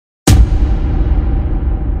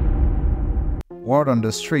Word on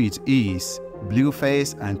the street is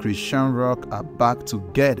BlueFace and Chrisean Rock are back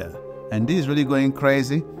together. And this is really going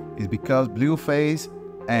crazy. It's because BlueFace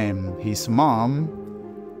and his mom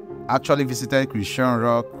actually visited Chrisean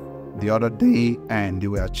Rock the other day, and they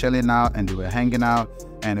were chilling out and they were hanging out.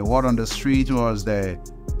 And the word on the street was that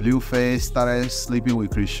BlueFace started sleeping with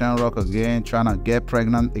Chrisean Rock again, trying to get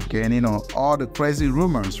pregnant again. You know, all the crazy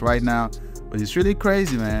rumors right now. But it's really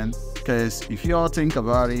crazy, man. Because if you all think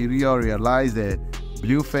about it, you all realize that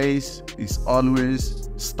BlueFace is always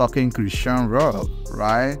stalking Chrisean Rock,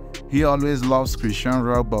 right? He always loves Chrisean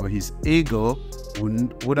Rock, but his ego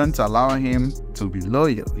wouldn't allow him to be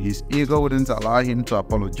loyal. His ego wouldn't allow him to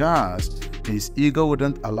apologize. His ego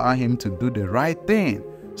wouldn't allow him to do the right thing.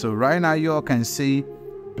 So right now, you all can see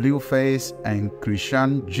BlueFace and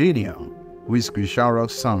Chrisean Jr., who is Chrisean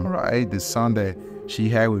Rock's son, right? The son that she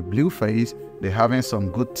had with BlueFace. They're having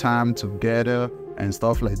some good time together and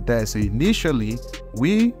stuff like that. So initially,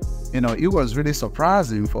 it was really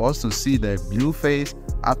surprising for us to see that BlueFace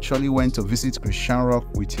actually went to visit Chrisean Rock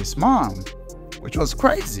with his mom, which was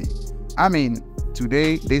crazy. I mean,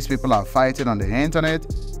 today, these people are fighting on the internet.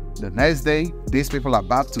 The next day, these people are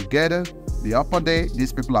back together. The upper day,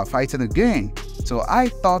 these people are fighting again. So I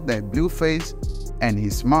thought that BlueFace and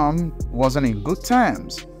his mom wasn't in good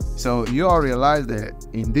terms. So you all realize that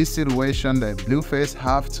in this situation that BlueFace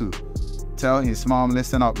have to tell his mom,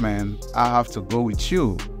 listen up, man, I have to go with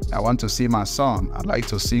you. I want to see my son. I'd like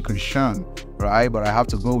to see Chrisean, right? But I have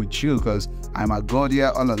to go with you because I might go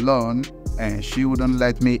there all alone and she wouldn't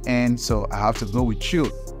let me in, so I have to go with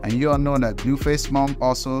you. And you all know that BlueFace's mom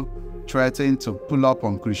also threatened to pull up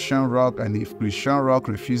on Chrisean Rock, and if Chrisean Rock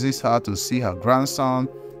refuses her to see her grandson,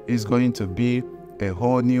 it's going to be a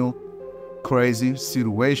whole new crazy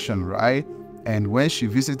situation, right? And when she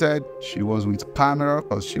visited, she was with camera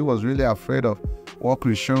because she was really afraid of what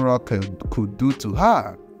Chrisean Rock could do to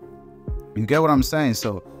her. You get what I'm saying?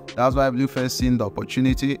 So that's why BlueFace seen the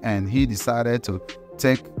opportunity and he decided to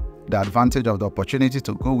take the advantage of the opportunity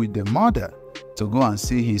to go with the mother to go and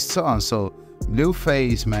see his son. So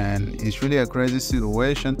BlueFace, man, it's really a crazy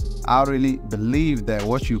situation. I really believe that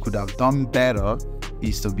what you could have done better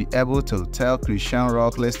is to be able to tell Chrisean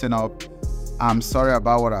Rock, listen up, I'm sorry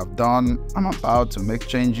about what I've done. I'm about to make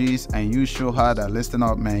changes, and you show her that, listen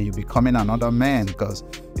up, man, you're becoming another man, because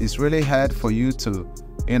it's really hard for you to,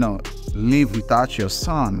 live without your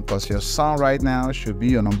son, because your son right now should be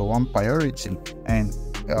your #1 priority. And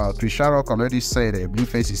Chrisean Rock already said that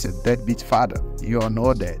BlueFace is a deadbeat father. You all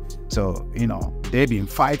know that. So, they've been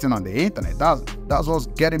fighting on the internet. That's what's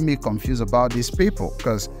getting me confused about these people,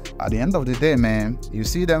 because at the end of the day, man, you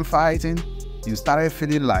see them fighting, you started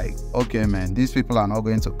feeling like, okay, man, these people are not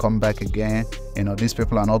going to come back again. These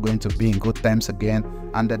people are not going to be in good terms again.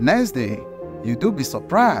 And the next day, you do be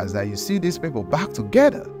surprised that you see these people back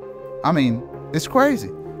together. I mean, it's crazy.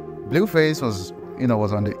 BlueFace was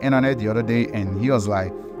on the internet the other day, and he was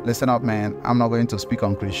like, listen up, man, I'm not going to speak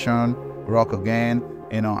on Chrisean Rock again.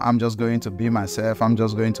 I'm just going to be myself. I'm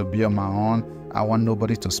just going to be on my own. I want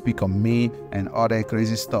nobody to speak on me and all that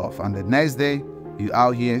crazy stuff. And the next day, you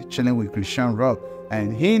out here chilling with Chrisean Rock.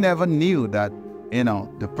 And he never knew that,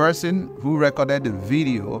 the person who recorded the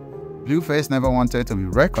video, BlueFace never wanted to be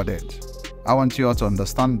recorded. I want you all to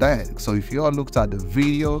understand that. So if you all looked at the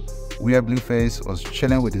video where BlueFace was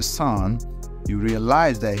chilling with his son, you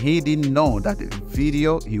realize that he didn't know that the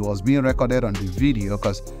video, he was being recorded on the video,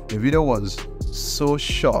 because the video was so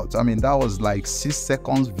short. I mean, that was like 6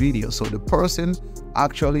 seconds video. So the person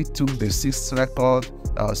actually took the 6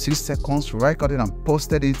 seconds recording and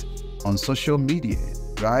posted it on social media,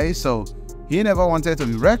 right? So he never wanted to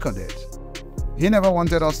be recorded. He never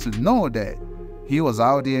wanted us to know that he was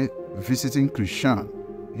out there visiting Chrisean.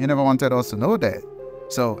 He never wanted us to know that.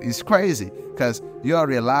 So it's crazy, because you all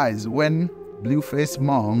realize when BlueFace's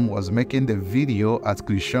mom was making the video at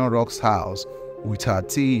Chrisean Rock's house with her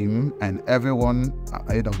team and everyone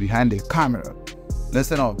behind the camera,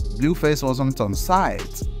 listen up, BlueFace wasn't on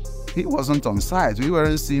site. He wasn't on site. We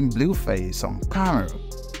weren't seeing BlueFace on camera,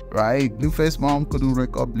 right? BlueFace's mom couldn't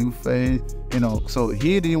record BlueFace, so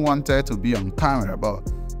he didn't want her to be on camera. But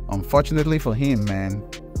unfortunately for him, man,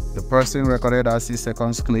 the person recorded that 6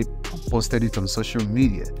 seconds clip and posted it on social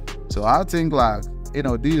media. So I think, like,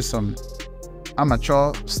 this is some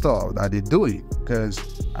amateur stuff that they do it, because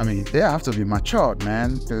I mean, they have to be matured,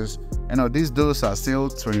 man, because these dudes are still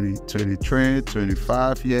 20, 23,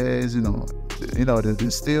 25 years, they're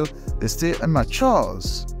still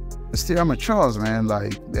amateurs. They're still amateurs, man.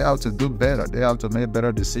 Like, they have to do better. They have to make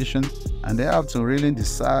better decisions, and they have to really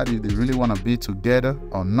decide if they really want to be together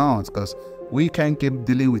or not, because we can't keep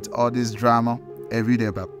dealing with all this drama every day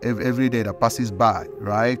that passes by,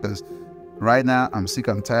 right? Because right now I'm sick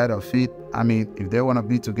and tired of it. I mean, if they want to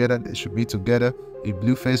be together, they should be together. If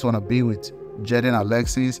BlueFace want to be with Jaden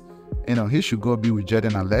Alexis, he should go be with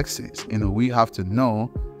Jaden Alexis. We have to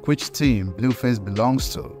know which team BlueFace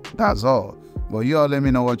belongs to. That's all. But you all let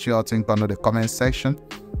me know what you all think under the comment section.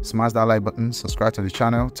 Smash that like button, subscribe to the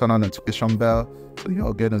channel, turn on the notification bell so you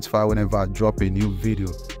all get notified whenever I drop a new video.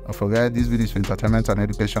 Don't forget, this video is for entertainment and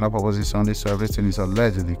educational purposes only, so everything is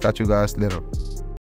allegedly. Catch you guys later.